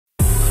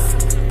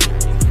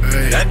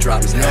That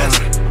drop is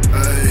nasty.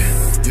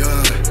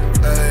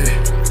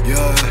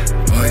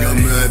 I got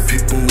mad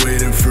people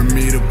waiting for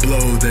me to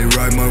blow. They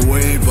ride my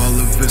wave, I'll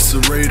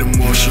eviscerate them,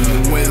 wash them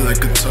away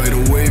like a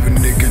tidal wave. A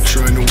nigga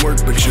trying to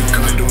work, but your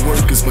kind of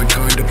work is my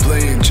kind of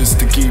play. And just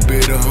to keep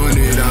it 100,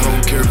 I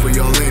don't care for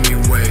y'all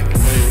anyway.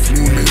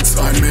 Movements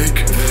I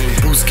make,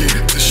 boost get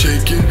to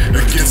shaking.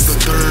 Against the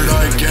third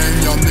eye gang,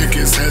 y'all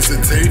niggas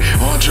hesitate.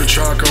 Andre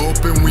Chaka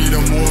open, we the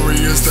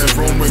warriors that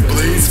roam with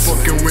blades.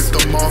 Fucking with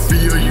the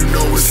mafia, you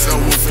know it's hell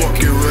with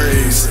fucking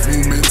raise.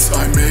 Movements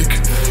I make,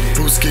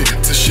 boost get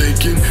to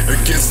shaking.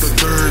 Against the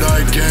third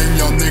eye gang,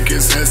 y'all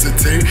niggas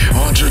hesitate.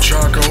 Andre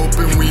Chaka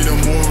open, we the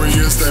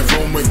warriors that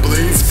roam with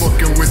blades.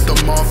 Fucking with the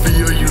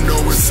mafia, you know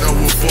it's hell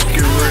with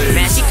fucking raise.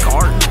 Magic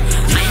card,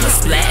 I'm a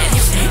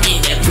splash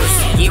in that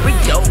pussy, here it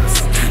goes.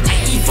 I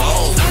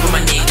evolve with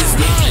my niggas,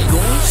 we be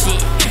going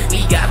shit.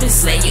 We got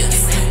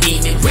slayers,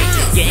 demon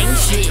breaker, gang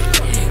shit.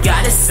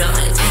 Got a son,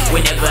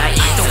 whenever I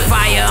throw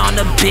fire on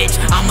the bitch,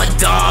 I'm a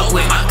dog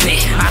with my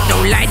pick. I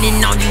throw lightning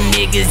on you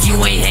niggas, you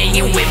ain't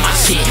hanging with my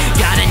shit.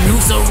 Got a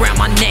noose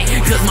around my neck,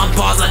 cause my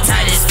balls are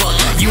tight as fuck.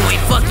 You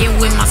ain't fucking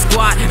with my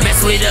squad,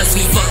 mess with us,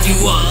 we fuck you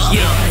up.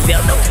 Yeah,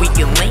 they'll know we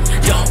can link,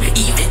 don't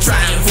even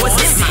try and force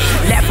it.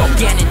 Lap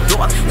organic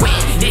door, when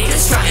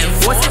niggas try and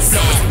force it.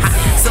 Flow is hot,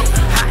 so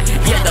hot,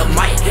 yeah the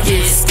mic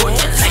is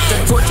scorching like the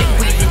torch and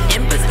breathing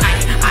embers.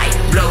 I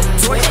blow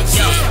torch that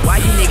shit. Why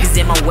you niggas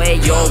in my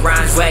way? Your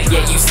rhymes whack,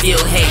 yeah you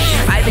still hate.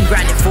 I've been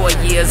grinding 4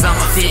 years, I'm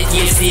a 5th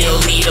year, still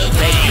need a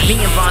play. Me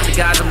and Vaughn, the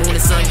guys, the moon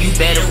and sun, you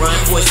better run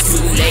for it's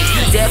too late.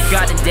 Death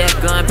God and death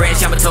gun,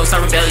 branch, I'm a toast,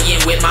 I'm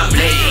rebellion with my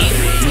blade.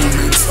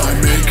 Movements I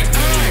make,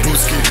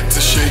 boost get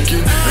to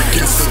shaking.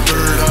 Against the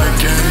third eye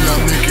gang,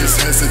 y'all niggas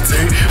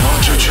hesitate.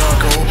 Andre